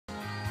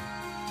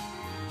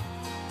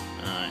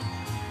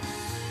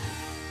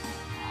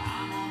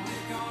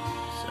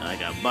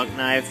got a buck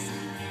knife,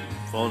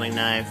 folding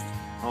knife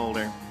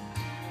holder,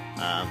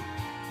 up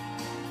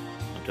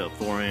to a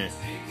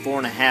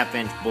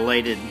 4.5-inch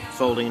bladed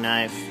folding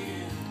knife.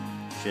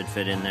 Should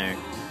fit in there.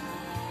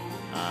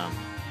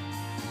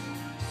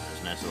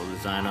 There's a nice little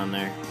design on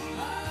there.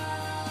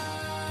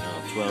 A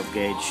little 12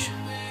 gauge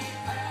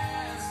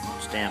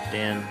stamped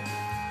in.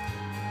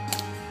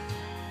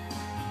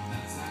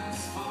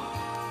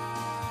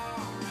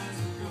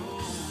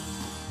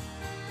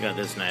 Got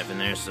this knife in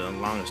there, so the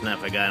longest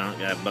knife I got. I don't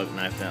got a buck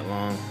knife that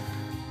long,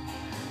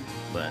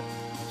 but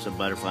it's a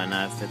butterfly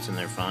knife, fits in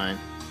there fine.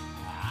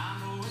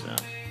 So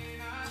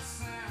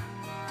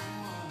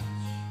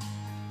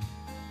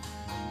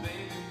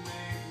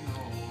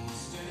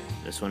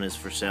this one is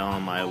for sale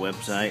on my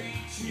website.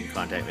 You can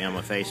contact me on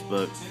my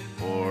Facebook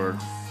or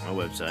my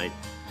website,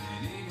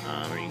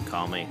 or you can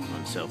call me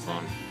on the cell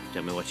phone.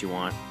 Tell me what you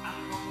want.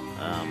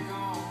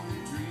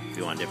 If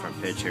you want a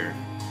different picture,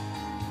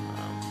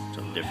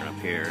 something different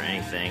up here, or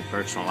anything,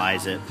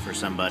 personalize it for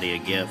somebody, a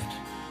gift.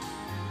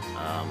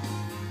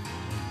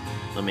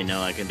 Let me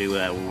know. I can do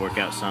that. We'll work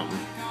out something,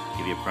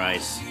 give you a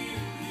price.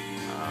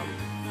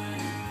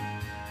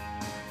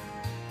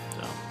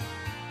 So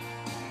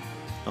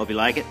hope you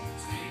like it.